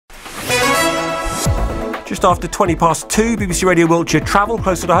Just after 2:20, BBC Radio Wiltshire travel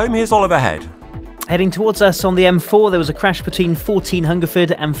closer to home. Here's Oliver Head. Heading towards us on the M4, there was a crash between 14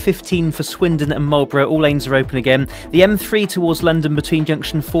 Hungerford and 15 for Swindon and Marlborough. All lanes are open again. The M3 towards London between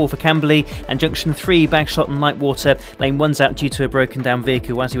Junction 4 for Camberley and Junction 3, Bagshot and Lightwater. Lane 1's out due to a broken down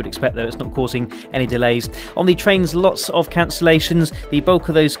vehicle. As you would expect, though, it's not causing any delays. On the trains, lots of cancellations. The bulk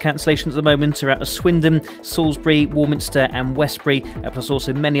of those cancellations at the moment are out of Swindon, Salisbury, Warminster and Westbury, plus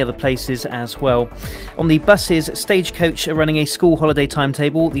also many other places as well. On the buses, Stagecoach are running a school holiday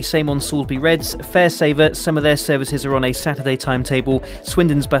timetable, the same on Salisbury Reds. Fairsaver, some of their services are on a Saturday timetable.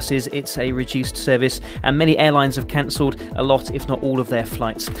 Swindon's buses, it's a reduced service, and many airlines have cancelled a lot, if not all, of their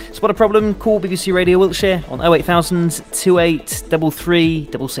flights. Spot a problem? Call BBC Radio Wiltshire on 08000 28 33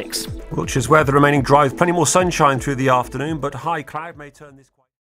 66. Wiltshire's weather remaining dry with plenty more sunshine through the afternoon, but high cloud may turn this